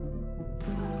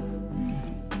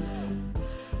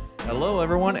Hello,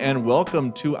 everyone, and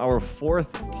welcome to our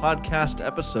fourth podcast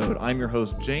episode. I'm your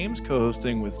host, James,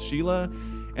 co-hosting with Sheila,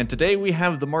 and today we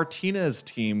have the Martinez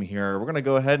team here. We're going to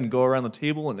go ahead and go around the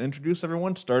table and introduce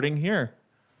everyone, starting here.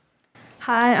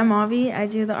 Hi, I'm Avi. I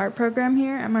do the art program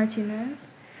here at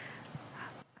Martinez.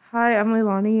 Hi, I'm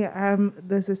Leilani. I'm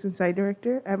the assistant site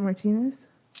director at Martinez.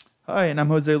 Hi, and I'm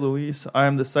Jose Luis.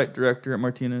 I'm the site director at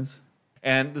Martinez.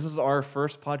 And this is our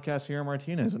first podcast here at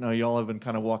Martinez. I know y'all have been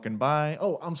kind of walking by.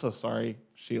 Oh, I'm so sorry,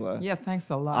 Sheila. Yeah, thanks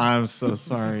a lot. I'm so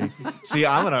sorry. See,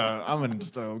 I'm in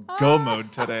just a go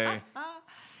mode today.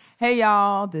 Hey,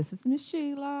 y'all. This is Miss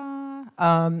Sheila,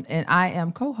 and I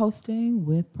am co-hosting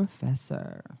with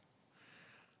Professor.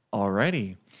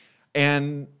 Alrighty.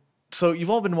 And so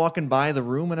you've all been walking by the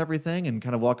room and everything and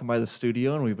kind of walking by the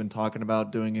studio, and we've been talking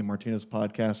about doing a Martinez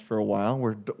podcast for a while.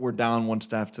 We're down one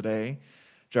staff today.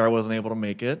 Jar wasn't able to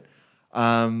make it.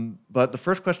 But the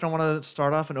first question I want to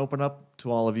start off and open up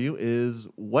to all of you is,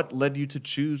 what led you to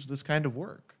choose this kind of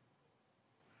work?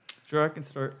 Sure, I can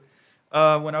start.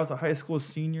 When I was a high school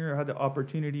senior, I had the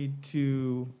opportunity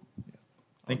to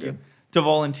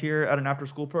volunteer at an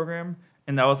after-school program,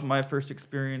 and that was my first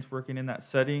experience working in that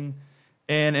setting.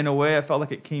 And in a way, I felt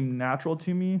like it came natural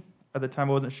to me. At the time,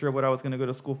 I wasn't sure what I was going to go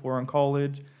to school for in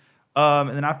college.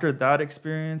 And then after that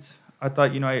experience, I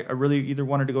thought, I really either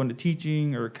wanted to go into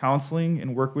teaching or counseling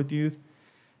and work with youth.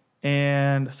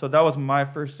 And so that was my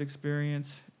first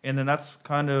experience. And then that's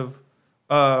kind of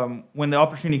when the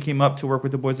opportunity came up to work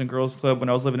with the Boys and Girls Club when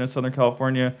I was living in Southern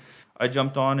California, I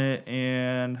jumped on it,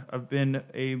 and I've been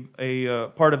a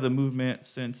part of the movement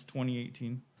since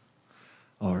 2018.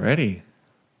 Alrighty.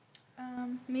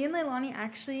 Me and Leilani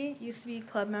actually used to be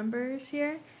club members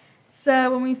here.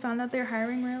 So when we found out they're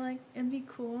hiring, we were like, it'd be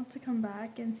cool to come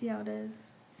back and see how it is.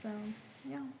 So,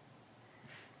 yeah.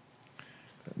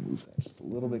 Move that just a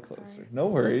little bit closer. Sorry. No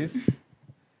worries.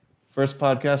 First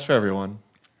podcast for everyone.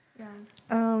 Yeah.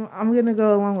 I'm going to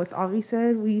go along with Avi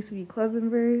said. We used to be club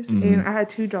members, and I had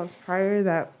 2 jobs prior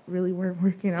that really weren't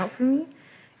working out for me.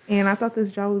 And I thought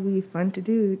this job would be fun to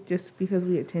do just because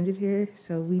we attended here,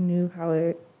 so we knew how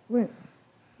it went.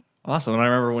 Awesome. And I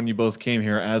remember when you both came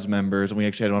here as members, and we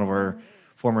actually had one of our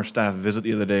former staff visit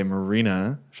the other day,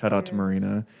 Marina. Shout out to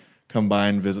Marina. Come by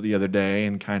and visit the other day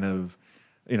and kind of,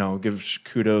 give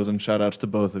kudos and shout outs to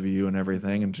both of you and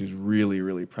everything. And she's really,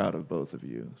 really proud of both of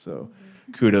you. So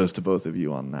kudos to both of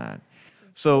you on that.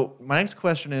 So my next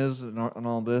question is, on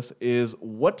all this, is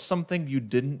what's something you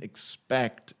didn't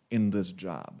expect in this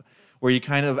job? Where you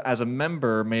kind of, as a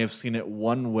member, may have seen it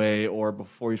one way, or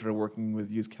before you started working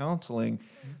with youth counseling,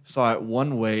 saw it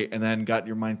one way, and then got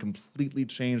your mind completely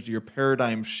changed, your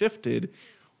paradigm shifted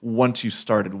once you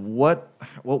started. What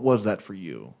was that for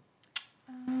you?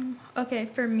 Okay,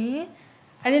 for me,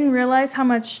 I didn't realize how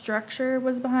much structure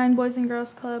was behind Boys and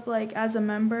Girls Club. Like, as a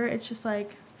member, it's just,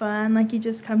 fun. You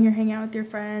just come here, hang out with your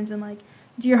friends, and,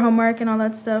 do your homework and all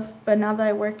that stuff. But now that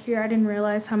I work here, I didn't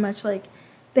realize how much,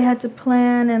 they had to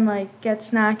plan and get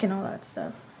snack and all that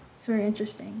stuff. It's very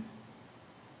interesting.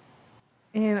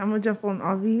 And I'm going to jump on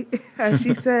Avi. As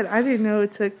she said, I didn't know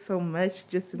it took so much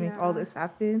just to make all this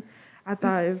happen. I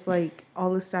thought it was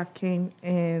all the staff came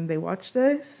and they watched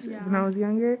us when I was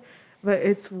younger. But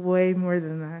it's way more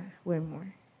than that, way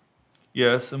more.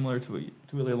 Yeah, similar to what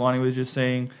Leilani was just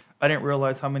saying. I didn't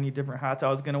realize how many different hats I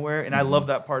was going to wear. And I love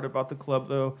that part about the club,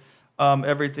 though.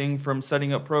 Everything from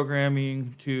setting up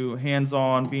programming to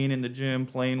hands-on, being in the gym,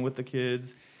 playing with the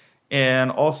kids,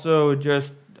 and also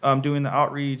just doing the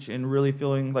outreach and really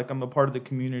feeling like I'm a part of the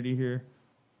community here.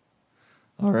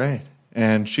 All right.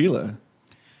 And Sheila?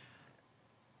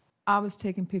 I was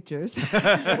taking pictures. I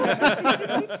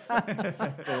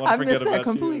missed that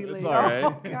completely. It's all right.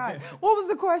 Oh, God. What was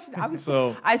the question?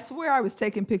 I swear I was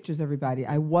taking pictures, everybody.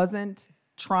 I wasn't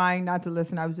trying not to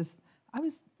listen.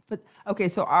 Okay,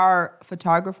 so our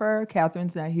photographer,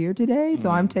 Catherine's not here today, so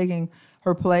I'm taking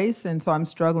her place, and so I'm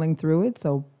struggling through it,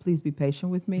 so please be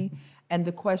patient with me. And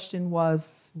the question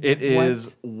was...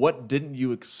 what didn't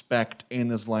you expect in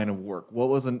this line of work? What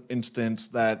was an instance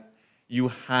that you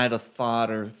had a thought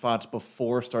or thoughts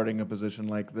before starting a position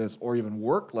like this, or even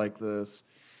work like this,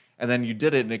 and then you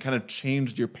did it, and it kind of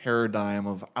changed your paradigm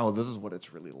of, this is what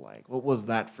it's really like. What was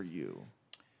that for you?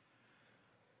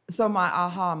 So my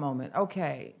aha moment,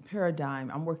 okay,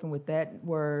 paradigm, I'm working with that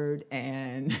word,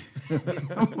 and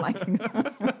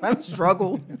I'm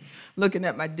struggling looking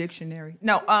at my dictionary.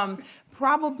 No,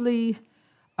 probably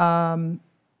the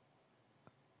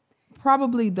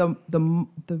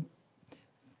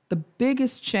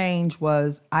biggest change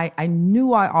was I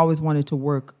knew I always wanted to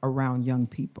work around young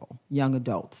people, young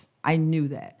adults. I knew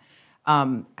that.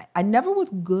 I never was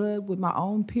good with my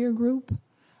own peer group.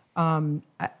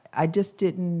 I just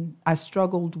didn't, I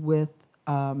struggled with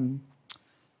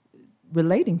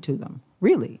relating to them,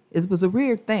 really. It was a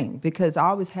weird thing because I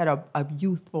always had a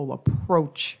youthful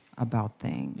approach about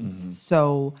things. Mm-hmm.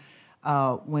 So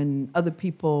when other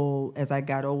people, as I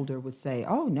got older, would say,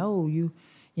 oh, no, you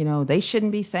know, they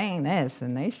shouldn't be saying this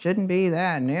and they shouldn't be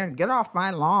that and get off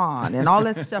my lawn and all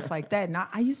that stuff like that. And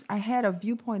I had a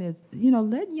viewpoint as, you know,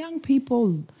 let young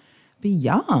people be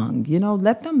young, you know,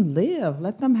 let them live,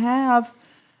 let them have,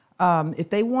 if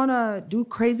they want to do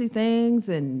crazy things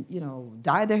and, you know,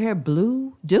 dye their hair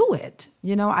blue, do it.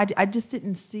 You know, I just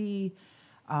didn't see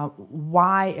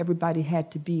why everybody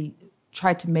had to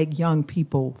try to make young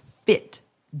people fit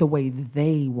the way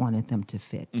they wanted them to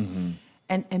fit. Mm-hmm.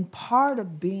 And part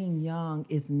of being young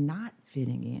is not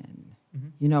fitting in, mm-hmm.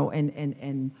 you know,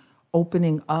 and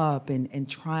opening up and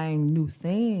trying new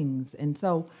things. And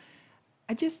so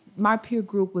my peer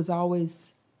group was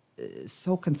always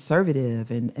so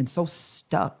conservative and so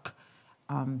stuck.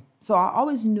 So I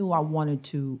always knew I wanted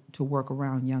to work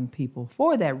around young people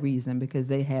for that reason, because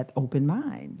they had open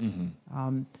minds.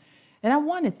 Mm-hmm. And I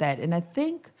wanted that. And I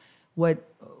think what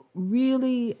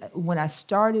really, when I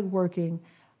started working,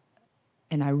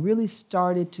 and I really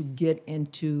started to get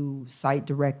into site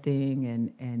directing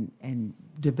and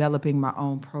developing my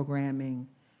own programming,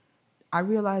 I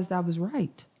realized I was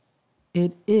right.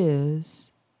 It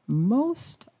is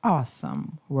most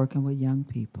awesome working with young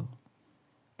people.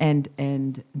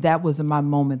 And that was my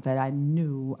moment that I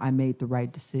knew I made the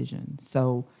right decision.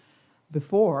 So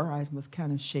before, I was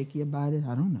kind of shaky about it.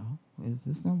 I don't know. Is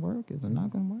this going to work? Is it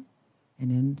not going to work?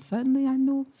 And then suddenly I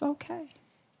knew it was okay.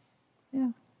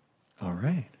 Yeah. All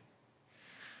right.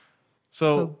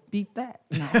 So beat that.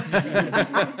 No.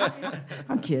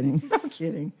 I'm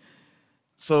kidding.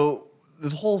 So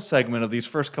this whole segment of these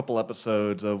first couple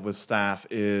episodes of With Staff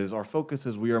is our focus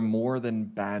is we are more than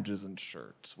badges and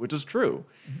shirts, which is true.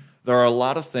 Mm-hmm. There are a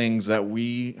lot of things that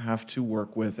we have to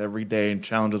work with every day and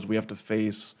challenges we have to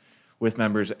face with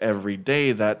members every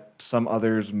day that some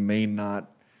others may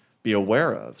not be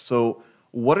aware of. So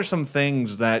what are some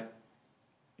things that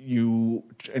you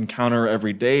encounter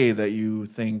every day that you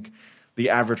think the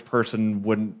average person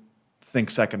wouldn't think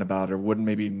second about or wouldn't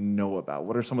maybe know about?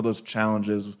 What are some of those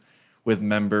challenges with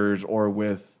members or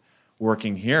with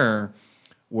working here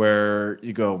where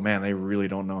you go, man, they really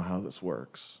don't know how this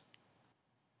works?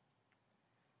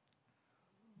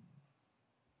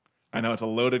 I know it's a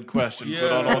loaded question, so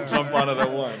don't all jump on it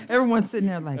at once. Everyone's sitting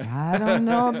there like, I don't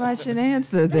know if I should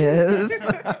answer this.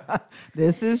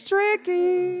 This is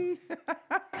tricky.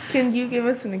 Can you give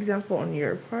us an example on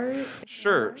your part?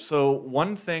 Sure. So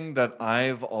one thing that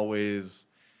I've always,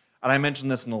 and I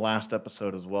mentioned this in the last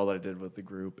episode as well that I did with the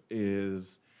group,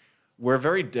 is we're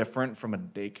very different from a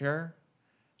daycare,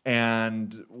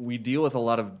 and we deal with a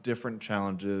lot of different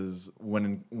challenges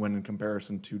when in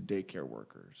comparison to daycare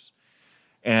workers.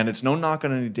 And it's no knock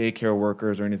on any daycare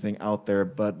workers or anything out there,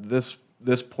 but this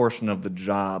portion of the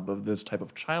job of this type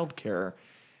of childcare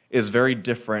is very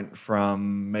different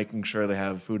from making sure they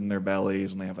have food in their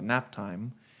bellies and they have a nap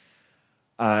time.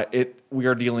 We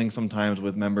are dealing sometimes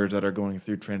with members that are going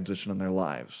through transition in their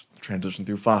lives, transition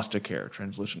through foster care,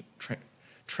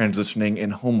 transitioning in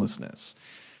homelessness.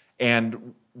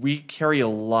 And we carry a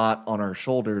lot on our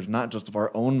shoulders, not just of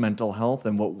our own mental health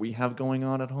and what we have going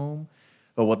on at home,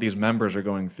 but what these members are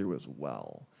going through as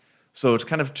well. So it's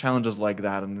kind of challenges like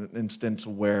that, in an instance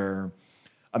where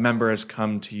a member has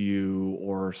come to you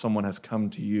or someone has come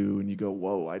to you and you go,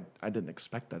 whoa, I didn't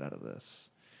expect that out of this.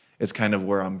 It's kind of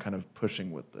where I'm kind of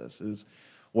pushing with this, is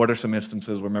what are some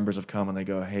instances where members have come and they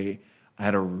go, hey, I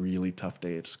had a really tough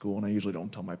day at school, and I usually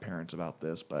don't tell my parents about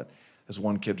this, but this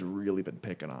one kid's really been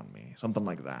picking on me, something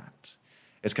like that.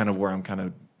 It's kind of where I'm kind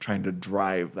of trying to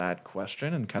drive that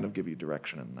question and kind of give you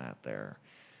direction in that there.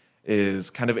 Is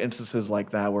kind of instances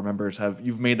like that where members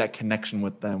you've made that connection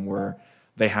with them where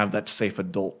they have that safe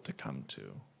adult to come to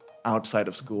outside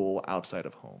of school, outside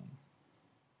of home.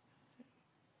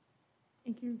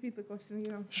 Can you repeat the question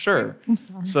again? Sure. I'm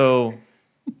sorry. So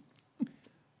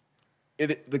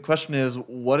the question is,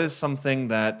 what is something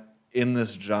that in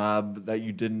this job that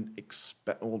you didn't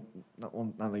expect,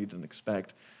 not that you didn't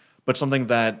expect, but something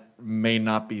that may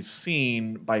not be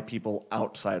seen by people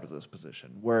outside of this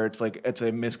position, where it's like it's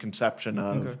a misconception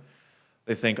of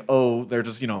they think, oh, they're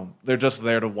just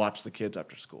there to watch the kids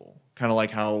after school. Kind of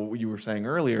like how you were saying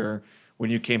earlier,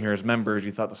 when you came here as members,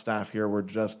 you thought the staff here were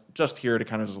just here to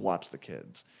kind of just watch the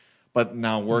kids. But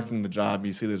now working the job,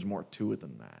 you see there's more to it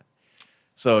than that.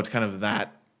 So it's kind of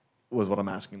that was what I'm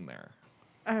asking there.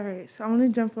 All right, so I want to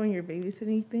jump on your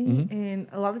babysitting thing, and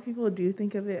a lot of people do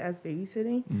think of it as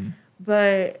babysitting,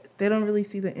 but they don't really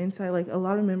see the inside. Like a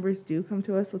lot of members do come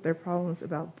to us with their problems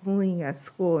about bullying at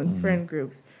school and friend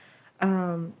groups,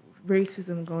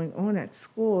 racism going on at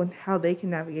school and how they can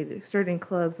navigate it, certain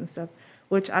clubs and stuff,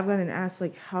 which I've gotten asked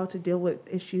like how to deal with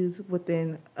issues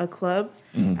within a club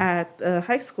at the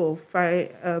high school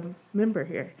by a member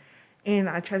here. And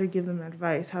I try to give them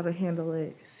advice how to handle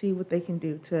it, see what they can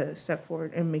do to step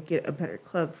forward and make it a better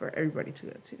club for everybody to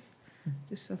go to.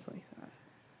 Just stuff like that.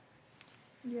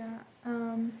 Yeah.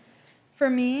 For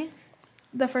me,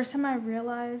 the first time I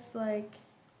realized like,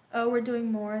 oh, we're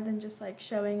doing more than just like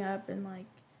showing up and like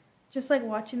just like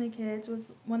watching the kids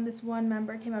was when this one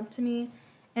member came up to me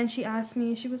and she asked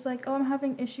me, she was like, oh, I'm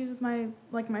having issues with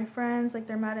my friends, like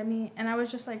they're mad at me. And I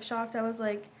was just like shocked. I was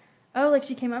like, oh, like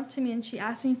she came up to me and she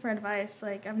asked me for advice.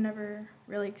 Like I've never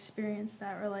really experienced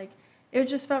that, or like it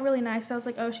just felt really nice. I was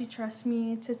like, oh, she trusts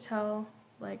me to tell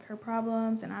like her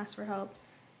problems and ask for help.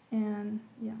 And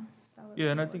yeah, that was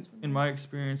Yeah, and I think in my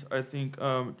experience, I think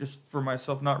just for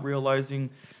myself, not realizing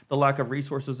the lack of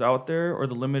resources out there or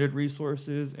the limited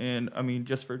resources, and I mean,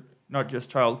 just for not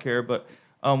just childcare, but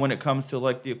when it comes to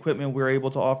like the equipment we're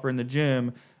able to offer in the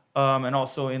gym, and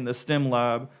also in the STEM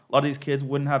lab, a lot of these kids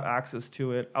wouldn't have access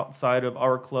to it outside of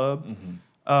our club,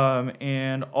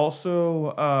 and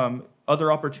also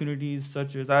other opportunities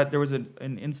such as there was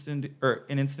an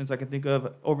instance I can think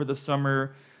of over the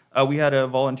summer. We had a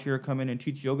volunteer come in and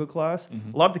teach yoga class.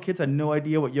 A lot of the kids had no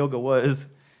idea what yoga was,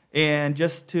 and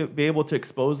just to be able to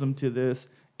expose them to this,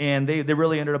 and they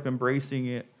really ended up embracing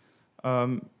it.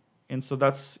 And so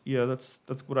that's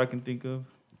what I can think of.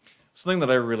 Something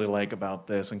that I really like about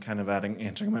this, and kind of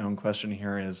answering my own question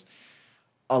here, is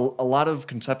a lot of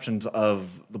conceptions of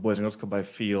the Boys and Girls Club, I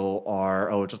feel, are,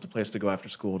 oh, it's just a place to go after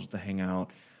school, just to hang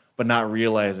out, but not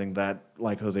realizing that,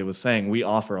 like Jose was saying, we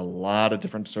offer a lot of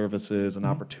different services and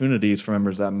opportunities for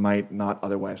members that might not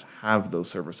otherwise have those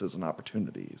services and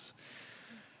opportunities.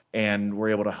 And we're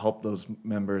able to help those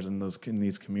members in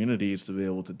these communities to be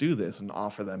able to do this and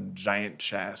offer them giant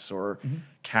chess or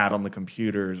CAD on the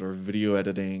computers or video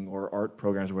editing or art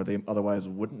programs where they otherwise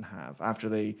wouldn't have. After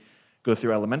they go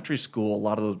through elementary school, a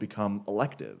lot of those become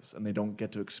electives and they don't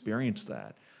get to experience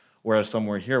that. Whereas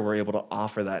somewhere here, we're able to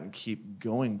offer that and keep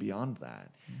going beyond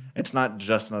that. It's not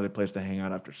just another place to hang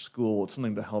out after school. It's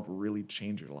something to help really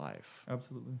change your life.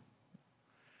 Absolutely.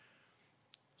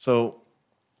 So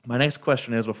my next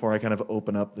question is, before I kind of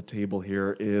open up the table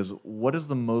here, is what is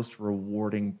the most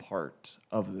rewarding part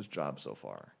of this job so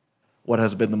far? What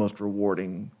has been the most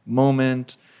rewarding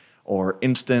moment or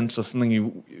instance, or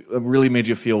something really made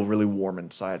you feel really warm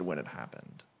inside when it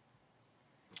happened?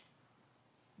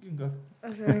 You can go.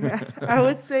 Okay. I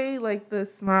would say like the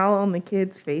smile on the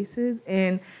kids' faces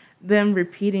and them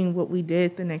repeating what we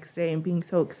did the next day and being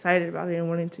so excited about it and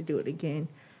wanting to do it again.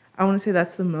 I want to say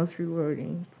that's the most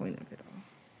rewarding point of it all.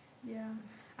 Yeah.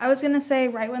 I was going to say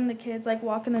right when the kids like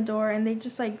walk in the door and they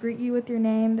just like greet you with your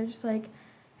name, they're just like,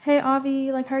 hey,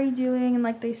 Avi, like, how are you doing? And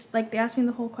like they ask me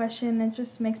the whole question. It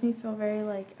just makes me feel very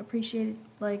like appreciated.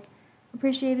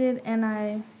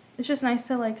 And it's just nice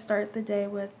to like start the day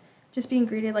with just being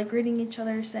greeted, like greeting each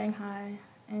other, saying hi,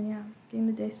 and yeah, getting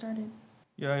the day started.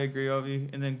 Yeah, I agree, Avi.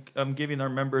 And then giving our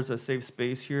members a safe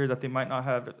space here that they might not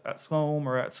have at home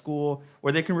or at school,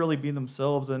 where they can really be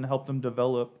themselves and help them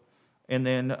develop. And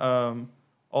then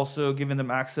also giving them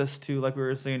access to, like we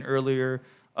were saying earlier,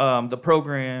 the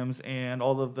programs and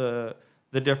all of the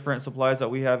different supplies that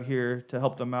we have here to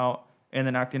help them out, and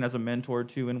then acting as a mentor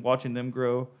too and watching them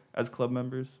grow as club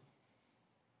members.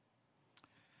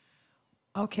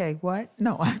 Okay, what?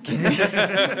 No, I'm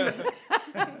kidding.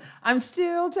 I'm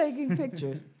still taking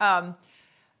pictures.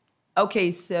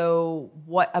 Okay, so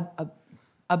what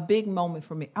a big moment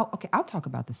for me. Okay, I'll talk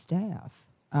about the staff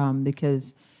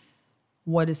because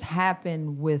what has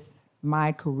happened with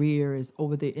my career is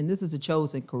over there, and this is a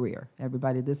chosen career.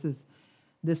 Everybody, this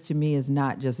to me is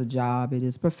not just a job; it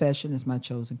is profession. It's my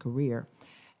chosen career,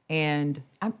 and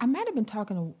I might have been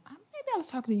talking to. I was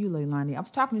talking to you, Leilani. I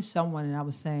was talking to someone, and I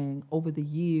was saying over the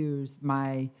years,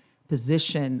 my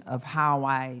position of how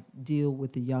I deal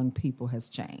with the young people has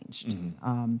changed.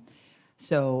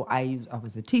 So I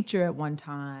was a teacher at one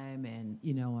time, and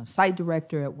a site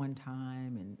director at one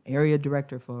time, and area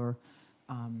director for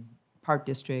Park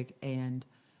District, and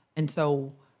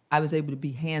so I was able to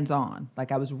be hands-on.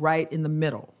 Like I was right in the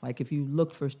middle. Like if you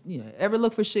look for, ever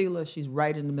look for Sheila, she's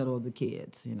right in the middle of the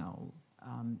kids.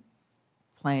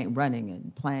 Running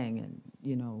and playing and,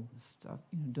 stuff,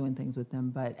 doing things with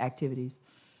them, but activities.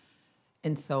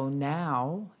 And so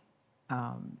now,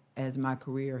 as my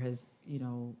career has,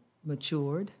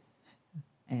 matured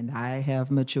and I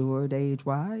have matured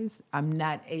age-wise, I'm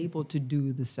not able to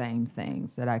do the same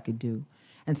things that I could do.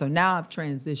 And so now I've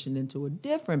transitioned into a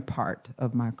different part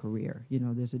of my career. You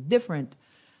know, there's a different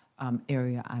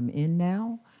area I'm in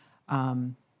now.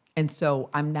 And so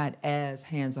I'm not as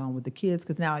hands-on with the kids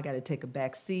because now I got to take a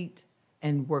back seat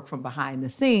and work from behind the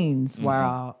scenes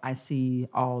while I see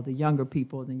all the younger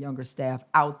people and the younger staff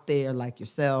out there like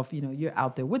yourself. You know, you're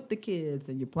out there with the kids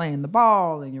and you're playing the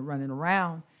ball and you're running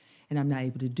around. And I'm not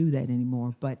able to do that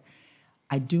anymore. But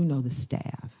I do know the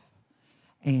staff.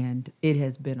 And it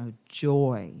has been a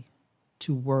joy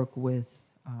to work with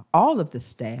all of the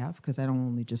staff, because I don't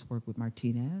only just work with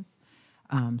Martinez.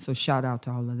 So shout out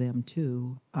to all of them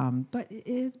too. But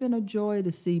it has been a joy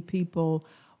to see people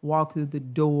walk through the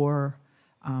door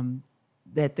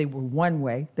that they were one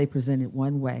way, they presented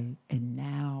one way, and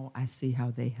now I see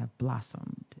how they have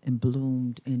blossomed and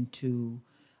bloomed into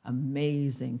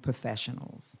amazing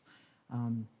professionals.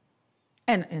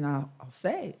 And I'll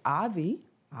say, Avi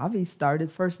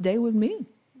started first day with me.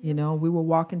 You know, we were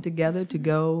walking together to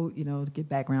go, you know, to get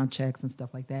background checks and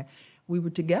stuff like that. We were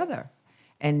together.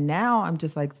 And now I'm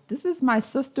just like, this is my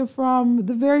sister from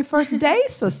the very first day,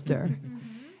 sister.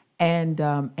 And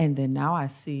then now I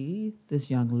see this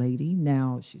young lady.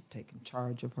 Now she's taking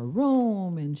charge of her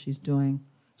room, and she's doing.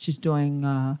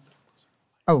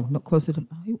 Oh, no, closer to.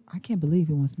 I can't believe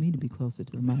he wants me to be closer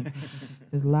to the mic,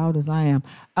 as loud as I am.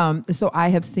 So I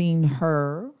have seen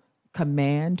her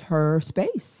command her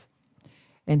space,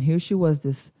 and here she was,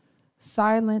 this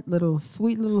silent little,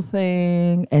 sweet little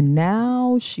thing, and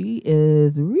now she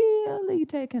is really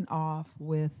taking off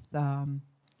with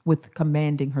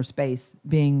commanding her space,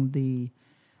 being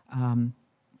I'm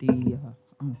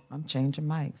changing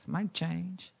mics. Mic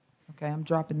change. Okay, I'm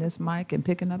dropping this mic and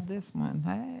picking up this one.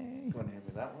 Hey. You want to hand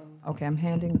me that one? Okay, I'm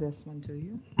handing this one to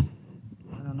you.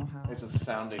 I don't know how. It's just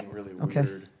sounding really Okay.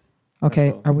 weird.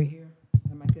 Okay, are we here?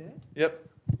 Am I good? Yep.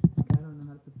 Okay, I don't know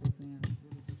how to put this in.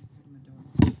 What am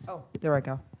I doing? Oh, there I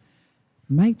go.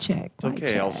 Mic check. It's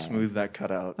okay. I'll smooth that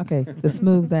cut out. Okay, just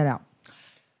smooth that out.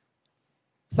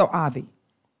 So Avi,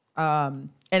 and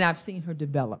I've seen her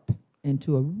develop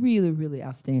into a really, really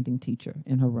outstanding teacher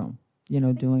in her room, you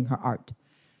know, doing her art.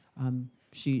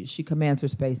 She commands her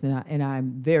space, and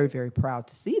I'm very, very proud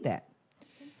to see that.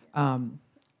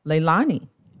 Leilani,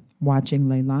 watching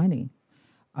Leilani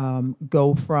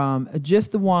go from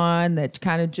just the one that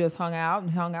kind of just hung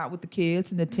out with the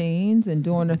kids and the teens and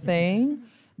doing her thing,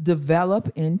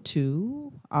 develop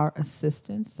into our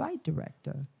assistant site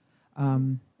director.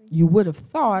 You would have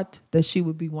thought that she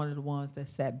would be one of the ones that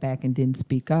sat back and didn't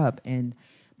speak up, and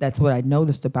that's what I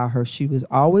noticed about her. She was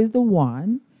always the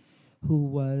one who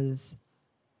was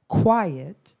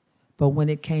quiet, but when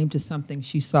it came to something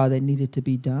she saw that needed to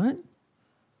be done,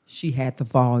 she had the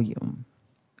volume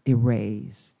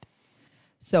erased.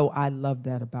 So I love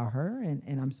that about her,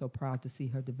 and I'm so proud to see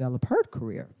her develop her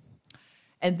career.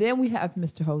 And then we have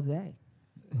Mr. Jose,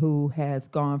 who has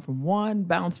gone from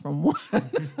bounced from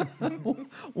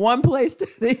one place to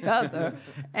the other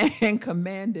and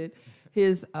commanded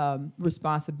his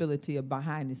responsibility of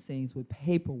behind the scenes with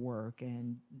paperwork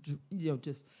and, you know,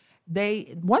 just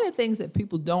one of the things that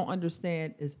people don't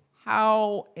understand is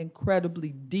how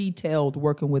incredibly detailed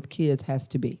working with kids has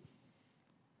to be.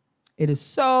 It is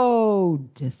so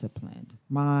disciplined.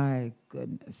 My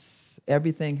goodness.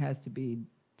 Everything has to be,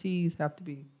 T's have to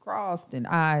be crossed and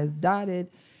I's dotted,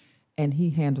 and he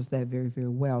handles that very, very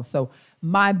well. So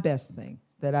my best thing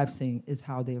that I've seen is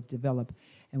how they have developed.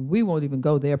 And we won't even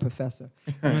go there, Professor.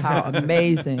 How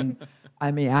amazing.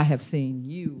 I mean, I have seen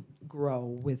you grow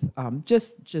with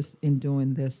just in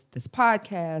doing this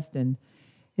podcast, and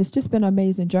it's just been an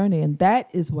amazing journey. And that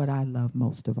is what I love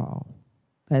most of all.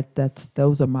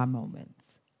 Those are my moments.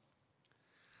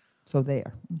 So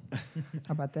there.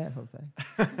 How about that,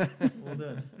 Jose? Well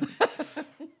done.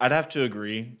 I'd have to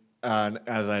agree.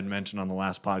 As I'd mentioned on the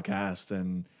last podcast,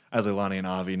 and as Leilani and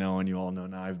Avi know, and you all know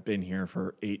now, I've been here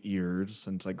for 8 years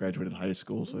since I graduated high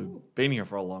school, so I've been here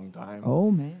for a long time. Oh,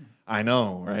 man. I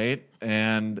know, right?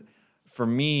 And for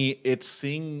me, it's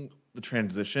seeing the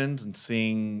transitions and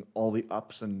seeing all the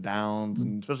ups and downs,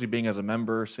 and especially being as a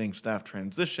member, seeing staff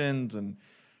transitions and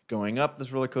going up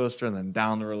this roller coaster and then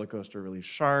down the roller coaster really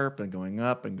sharp and going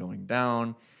up and going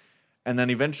down. And then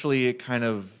eventually it kind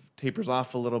of tapers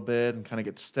off a little bit and kind of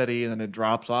gets steady, and then it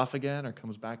drops off again or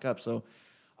comes back up. So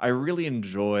I really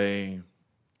enjoy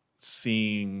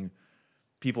seeing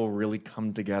people really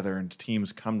come together and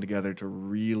teams come together to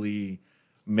really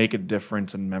make a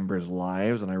difference in members'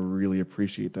 lives. And I really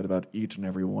appreciate that about each and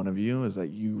every one of you, is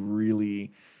that you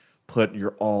really put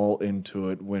your all into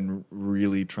it when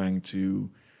really trying to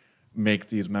make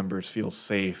these members feel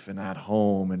safe and at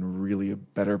home and really a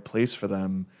better place for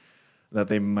them that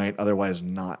they might otherwise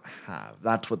not have.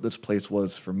 That's what this place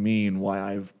was for me, and why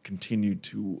I've continued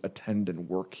to attend and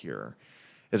work here,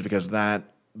 is because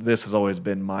this has always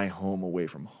been my home away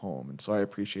from home. And so I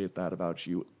appreciate that about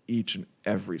you each and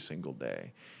every single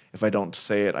day. If I don't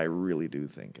say it, I really do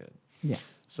think it. Yeah.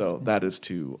 So that is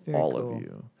to all cool. of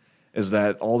you, is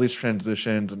that all these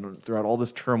transitions and throughout all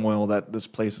this turmoil, that this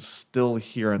place is still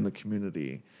here in the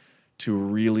community to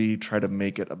really try to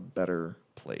make it a better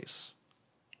place.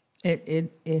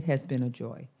 It has been a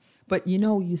joy. But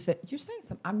you're saying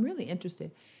something. I'm really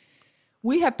interested.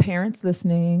 We have parents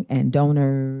listening, and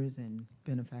donors and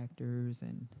benefactors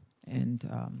and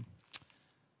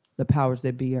the powers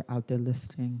that be are out there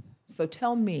listening. So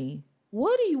tell me,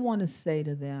 what do you want to say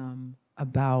to them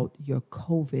about your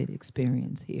COVID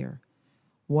experience here?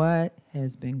 What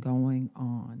has been going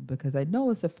on? Because I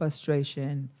know it's a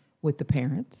frustration with the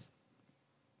parents.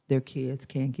 Their kids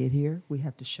can't get here. We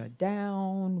have to shut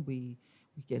down. We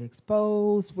get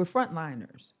exposed. We're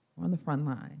frontliners. We're on the front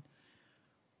line.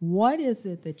 What is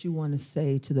it that you want to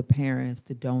say to the parents,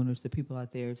 the donors, the people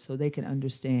out there, so they can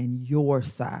understand your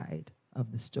side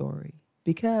of the story?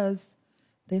 Because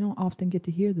they don't often get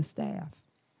to hear the staff.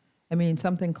 I mean,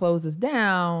 something closes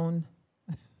down,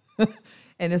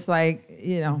 and it's like,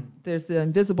 there's the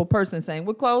invisible person saying,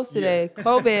 we're closed today,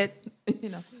 COVID.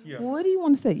 What do you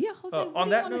want to say? Yeah, Jose, what do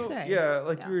you want to say?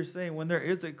 You were saying, when there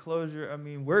is a closure, I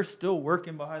mean, we're still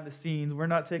working behind the scenes. We're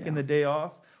not taking the day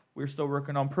off. We're still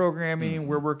working on programming. Mm-hmm.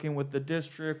 We're working with the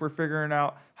district. We're figuring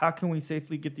out how can we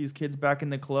safely get these kids back in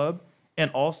the club, and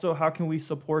also how can we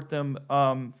support them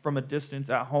from a distance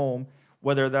at home,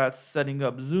 whether that's setting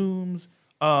up Zooms.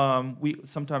 We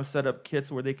sometimes set up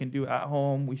kits where they can do at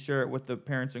home. We share it with the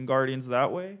parents and guardians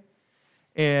that way.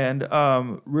 And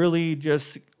really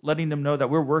just letting them know that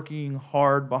we're working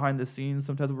hard behind the scenes.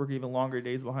 Sometimes we work even longer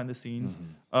days behind the scenes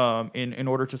in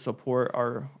order to support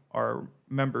our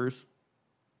members.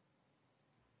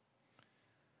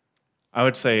 I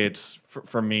would say it's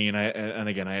for me, and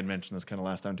again, I had mentioned this kind of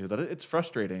last time too, that it's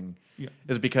frustrating. Yeah.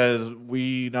 Is because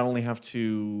we not only have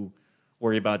to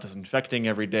worry about disinfecting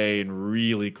every day and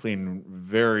really clean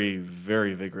very,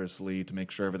 very vigorously to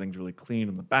make sure everything's really clean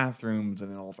in the bathrooms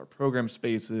and in all of our program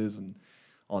spaces and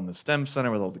on the STEM center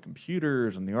with all the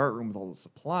computers and the art room with all the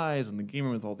supplies and the game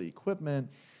room with all the equipment,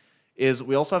 is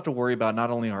we also have to worry about not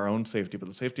only our own safety, but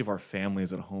the safety of our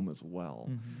families at home as well.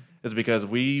 Mm-hmm. It's because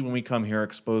when we come here,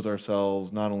 expose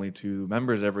ourselves not only to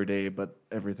members every day, but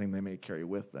everything they may carry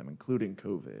with them, including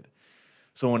COVID.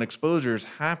 So when exposures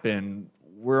happen,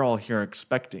 we're all here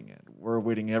expecting it. We're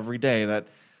waiting every day that,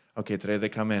 okay, today they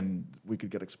come in, we could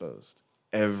get exposed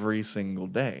every single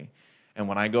day. And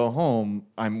when I go home,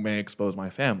 I may expose my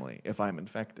family if I'm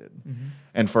infected. Mm-hmm.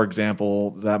 And for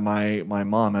example, that my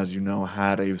mom, as you know,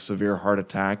 had a severe heart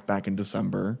attack back in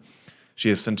December. She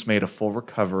has since made a full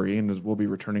recovery and will be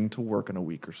returning to work in a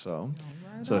week or so.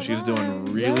 So she's doing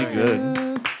really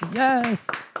good. Yes.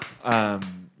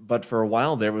 But for a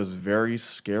while there, it was very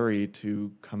scary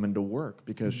to come into work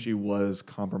because she was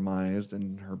compromised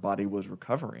and her body was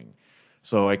recovering.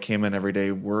 So I came in every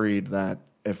day worried that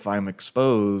if I'm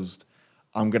exposed,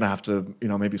 I'm gonna have to,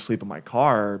 maybe sleep in my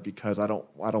car because I don't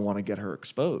want to get her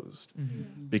exposed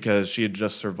because she had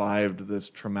just survived this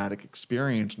traumatic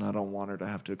experience and I don't want her to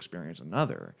have to experience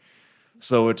another.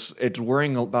 So it's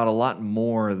worrying about a lot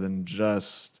more than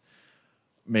just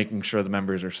making sure the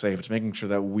members are safe. It's making sure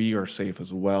that we are safe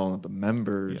as well, and that the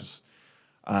members,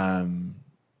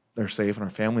 they're safe and our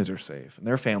families are safe and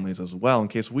their families as well in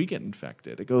case we get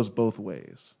infected. It goes both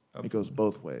ways. Absolutely. It goes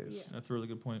both ways. Yeah. That's a really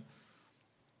good point.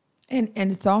 And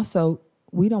it's also,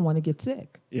 we don't want to get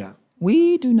sick. Yeah.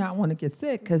 We do not want to get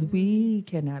sick because we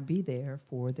cannot be there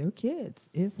for their kids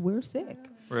if we're sick.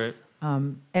 Right.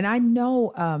 And I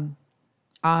know,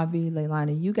 Avi,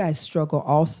 Leilani, you guys struggle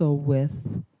also with,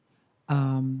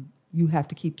 you have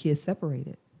to keep kids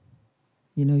separated.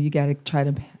 You got to try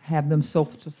to have them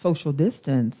social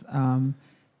distance.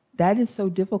 That is so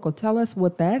difficult. Tell us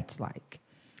what that's like,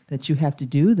 that you have to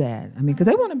do that. I mean, because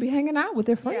they want to be hanging out with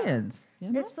their friends.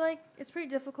 Yeah. It's pretty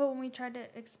difficult when we try to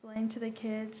explain to the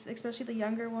kids, especially the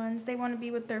younger ones. They want to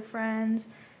be with their friends.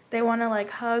 They want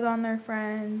to hug on their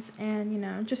friends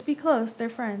and, just be close. They're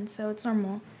friends, so it's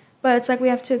normal. But it's we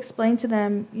have to explain to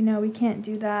them, we can't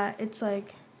do that. It's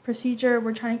procedure.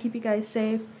 We're trying to keep you guys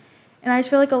safe. And I just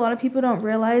feel like a lot of people don't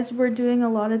realize we're doing a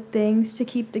lot of things to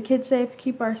keep the kids safe,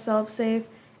 keep ourselves safe.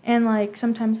 And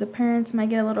sometimes the parents might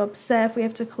get a little upset if we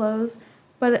have to close.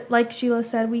 But like Sheila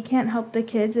said, we can't help the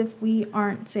kids if we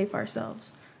aren't safe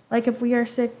ourselves. If we are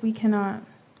sick, we cannot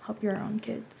help your own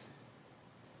kids.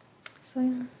 So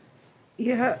yeah.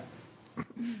 Yeah.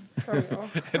 Sorry, y'all.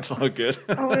 It's all good.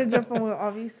 I want to jump on what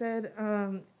Avi said.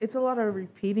 It's a lot of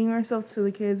repeating ourselves to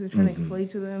the kids and trying to explain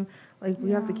to them, like,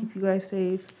 we have to keep you guys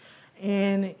safe.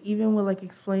 And even with, like,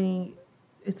 explaining,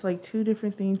 it's, like, two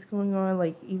different things going on.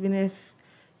 Like, even if,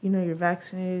 you're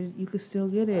vaccinated, you could still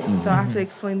get it. So I have to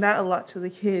explain that a lot to the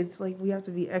kids. Like, we have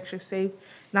to be extra safe,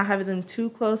 not having them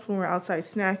too close when we're outside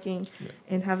snacking,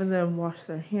 and having them wash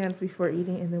their hands before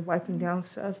eating and then wiping down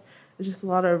stuff. There's just a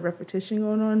lot of repetition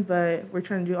going on, but we're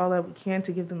trying to do all that we can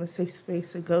to give them a safe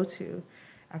space to go to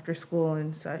after school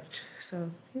and such. So,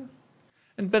 yeah.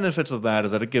 And benefits of that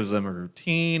is that it gives them a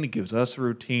routine, it gives us a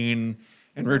routine,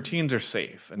 and routines are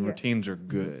safe and routines are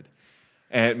good.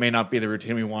 And it may not be the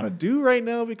routine we want to do right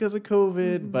now because of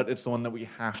COVID, but it's the one that we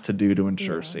have to do to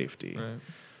ensure safety. Right.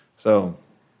 So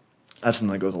that's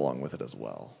something that goes along with it as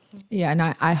well. Yeah, and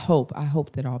I hope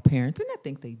that all parents, and I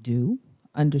think they do,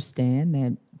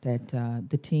 understand that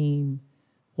the team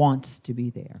wants to be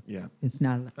there. Yeah. It's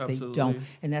not like they don't.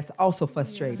 And that's also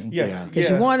frustrating. Yes. Because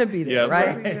you want to be there,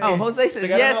 right? Right. Oh, Jose says,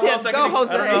 yes, go, Jose. I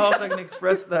don't know how else I can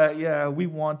express that. Yeah, we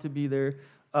want to be there.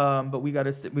 But we got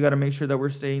to make sure that we're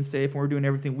staying safe and we're doing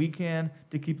everything we can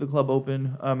to keep the club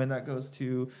open. And that goes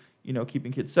to,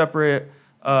 keeping kids separate,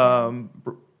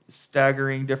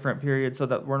 staggering different periods so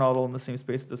that we're not all in the same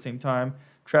space at the same time,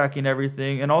 tracking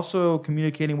everything, and also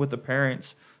communicating with the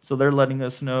parents so they're letting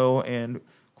us know and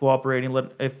cooperating.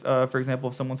 If, for example,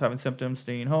 if someone's having symptoms,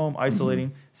 staying home,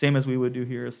 isolating, same as we would do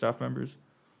here as staff members.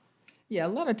 Yeah, a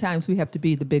lot of times we have to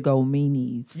be the big old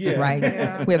meanies, right?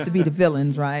 Yeah. We have to be the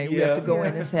villains, right? We have to go Yeah.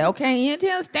 in and say, okay, you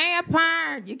two stay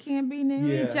apart. You can't be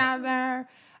near each other.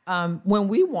 When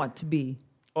we want to be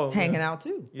hanging out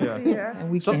too. Yeah. Yeah. And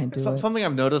we can't do it. Something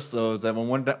I've noticed, though, is that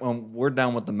when we're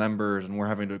down with the members and we're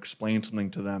having to explain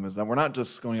something to them, is that we're not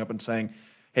just going up and saying,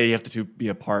 hey, you have to be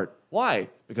apart. Why?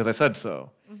 Because I said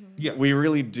so. Yeah. We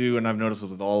really do, and I've noticed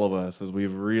this with all of us, is we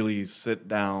really sit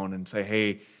down and say,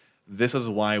 hey, this is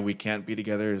why we can't be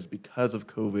together, is because of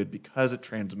COVID, because it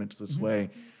transmits this way.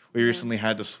 We recently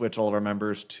had to switch all of our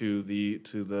members to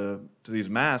these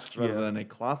masks rather than a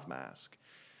cloth mask.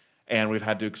 And we've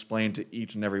had to explain to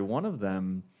each and every one of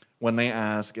them when they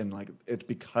ask, and like it's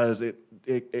because it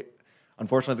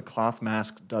unfortunately the cloth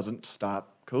mask doesn't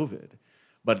stop COVID,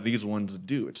 but these ones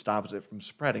do. It stops it from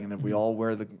spreading, and if we all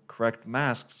wear the correct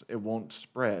masks, it won't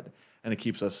spread, and it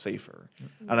keeps us safer.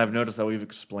 And I've noticed that we've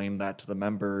explained that to the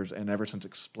members, and ever since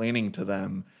explaining to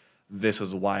them, this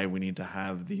is why we need to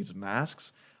have these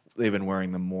masks, they've been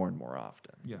wearing them more and more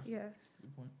often. Yeah. Yes.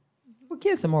 Well,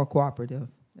 kids are more cooperative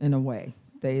in a way.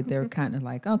 They're kind of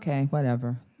like, okay,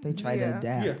 whatever. They try to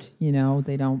adapt.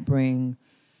 They don't bring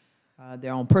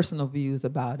their own personal views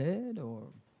about it or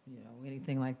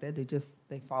anything like that.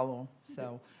 They follow.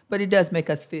 So, but it does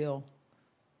make us feel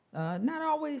not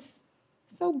always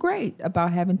so great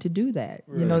about having to do that.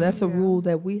 Right. That's a rule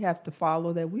that we have to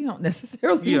follow that we don't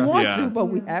necessarily want to, but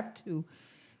we have to.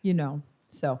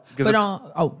 So, but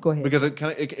go ahead. Because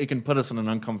it can put us in an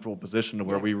uncomfortable position to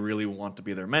where we really want to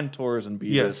be their mentors and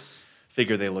be this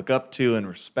figure they look up to and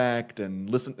respect and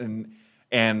listen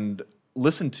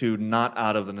to, not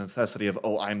out of the necessity of,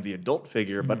 I'm the adult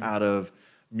figure, but out of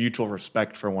mutual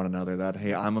respect for one another, that,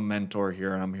 hey, I'm a mentor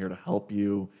here and I'm here to help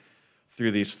you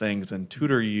through these things and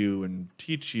tutor you and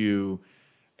teach you,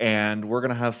 and we're going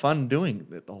to have fun doing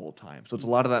it the whole time. So it's a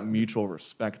lot of that mutual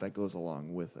respect that goes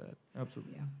along with it.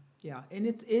 Absolutely. Yeah, and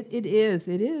it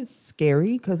is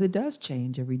scary because it does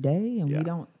change every day, and we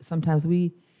don't. Sometimes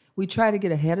we try to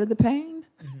get ahead of the pain,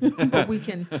 but we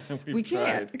can't,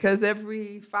 because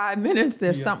every 5 minutes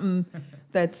there's something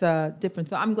that's different.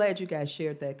 So I'm glad you guys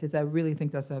shared that, because I really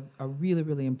think that's a really,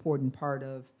 really important part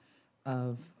of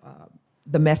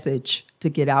the message to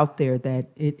get out there, that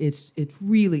it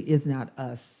really is not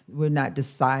us. We're not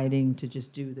deciding to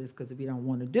just do this because we don't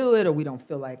want to do it or we don't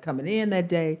feel like coming in that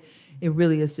day. It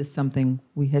really is just something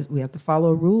we have to follow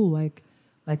a rule like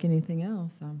anything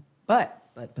else. But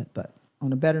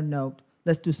on a better note,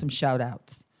 let's do some shout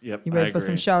outs. Yep. You ready for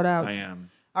some shout outs? I am.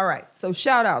 All right. So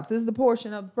shout outs. This is the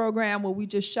portion of the program where we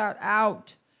just shout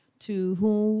out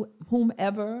to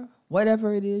whomever,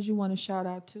 whatever it is you want to shout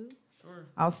out to. Sure.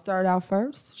 I'll start out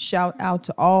first. Shout out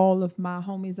to all of my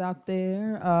homies out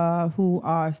there who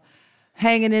are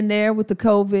hanging in there with the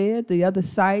COVID, the other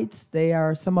sites.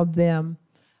 Some of them,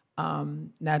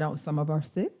 some of are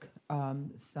sick,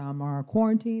 some are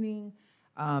quarantining,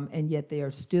 and yet they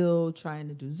are still trying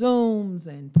to do Zooms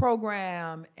and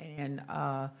program and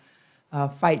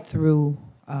fight through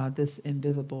this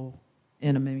invisible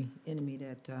enemy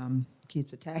that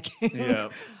keeps attacking. Yeah.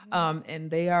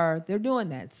 And they're doing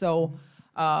that. So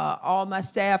all my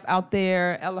staff out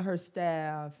there, Ellahurst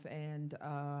staff, and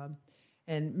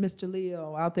Mr.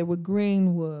 Leo out there with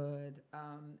Greenwood,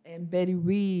 and Betty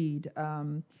Reed.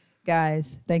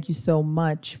 Guys, thank you so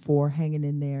much for hanging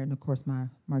in there. And, of course, my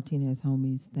Martinez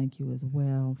homies, thank you as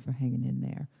well for hanging in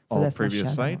there. So all that's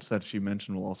previous sites that she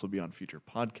mentioned will also be on future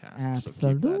podcasts. Absolutely. So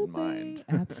keep that in mind.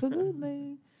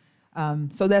 Absolutely.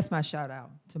 So that's my shout-out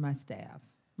to my staff,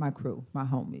 my crew, my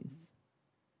homies.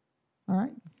 All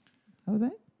right.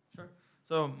 Jose? Sure.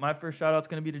 So my first shout out is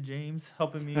going to be to James,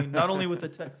 helping me not only with the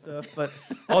tech stuff, but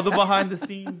all the behind the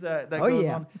scenes that goes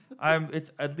on.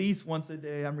 It's at least once a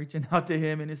day I'm reaching out to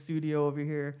him in his studio over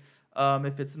here.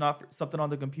 If it's not something on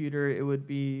the computer, it would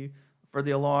be for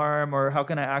the alarm or how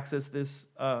can I access this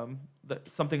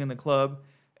something in the club.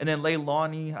 And then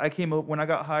Leilani, I came up when I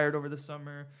got hired over the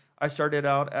summer. I started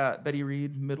out at Betty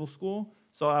Reed Middle School.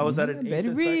 So I was at an Betty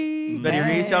Reed. Betty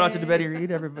Reed. Shout out to Betty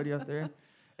Reed, everybody out there.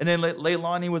 And then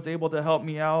Leilani was able to help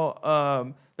me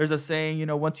out. There's a saying,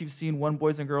 once you've seen one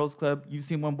Boys and Girls Club, you've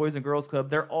seen one Boys and Girls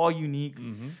Club. They're all unique.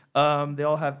 Mm-hmm. They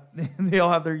all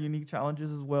have their unique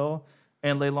challenges as well.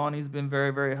 And Leilani's been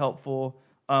very, very helpful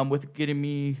with getting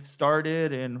me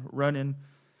started and running.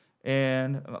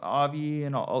 And Avi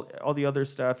and all the other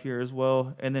staff here as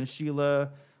well. And then Sheila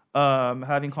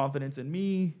having confidence in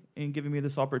me and giving me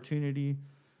this opportunity.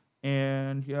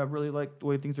 And I really like the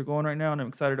way things are going right now, and I'm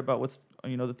excited about what's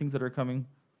the things that are coming.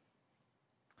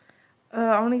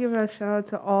 I want to give a shout out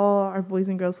to all our Boys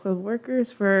and Girls Club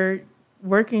workers for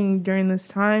working during this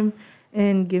time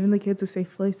and giving the kids a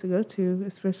safe place to go to,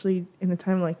 especially in a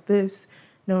time like this,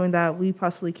 knowing that we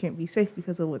possibly can't be safe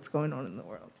because of what's going on in the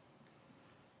world.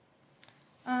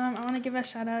 I want to give a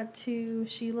shout out to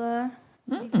Sheila.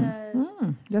 Because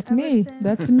that's me.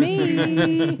 That's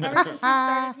me. Ever since we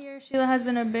started here, Sheila has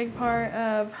been a big part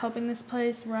of helping this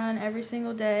place run every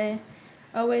single day,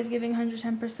 always giving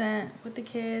 110% with the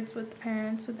kids, with the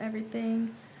parents, with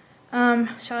everything.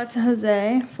 Shout out to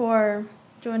Jose for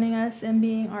joining us and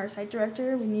being our site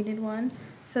director. We needed one,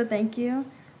 so thank you.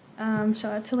 Shout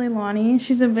out to Leilani.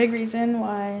 She's a big reason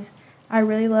why I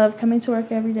really love coming to work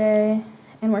every day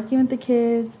and working with the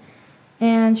kids.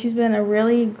 And she's been a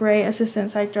really great assistant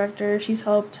site director. She's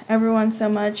helped everyone so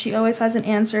much. She always has an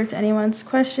answer to anyone's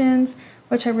questions,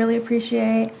 which I really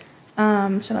appreciate.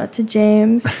 Shout out to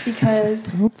James because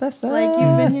you've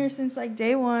been here since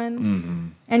day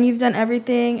one, and you've done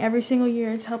everything every single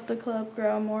year to help the club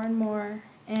grow more and more.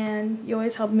 And you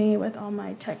always help me with all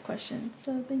my tech questions.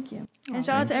 So thank you. And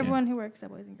shout out to everyone who works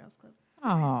at Boys and Girls Club.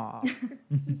 Aw,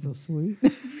 so sweet.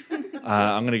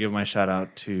 I'm going to give my shout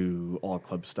out to all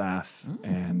club staff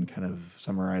and kind of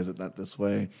summarize it this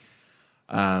way.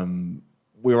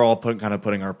 We were all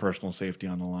putting our personal safety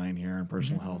on the line here and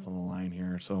personal health on the line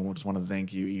here. So I just want to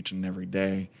thank you each and every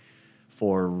day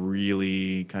for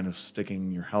really kind of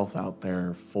sticking your health out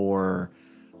there for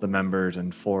the members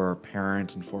and for our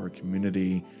parents and for our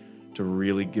community to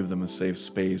really give them a safe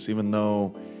space, even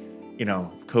though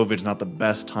COVID's not the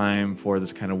best time for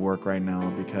this kind of work right now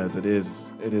because it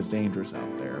is dangerous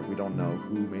out there. We don't know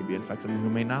who may be infected and who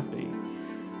may not be.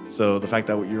 So the fact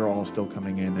that you're all still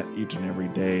coming in each and every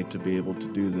day to be able to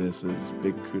do this is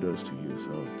big kudos to you.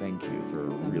 So thank you for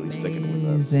really sticking with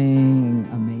us. Amazing.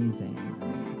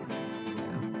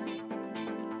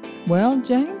 Yeah. Well,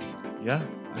 James? Yeah,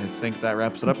 I think that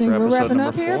wraps it up for episode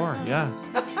number 4. Yeah.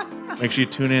 Make sure you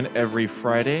tune in every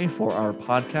Friday for our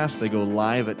podcast. They go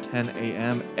live at 10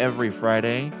 a.m. every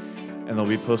Friday, and they'll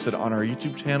be posted on our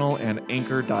YouTube channel and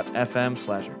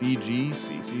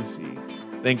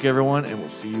anchor.fm/BGCCC. Thank you, everyone, and we'll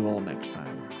see you all next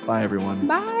time. Bye, everyone.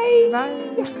 Bye.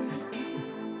 Bye.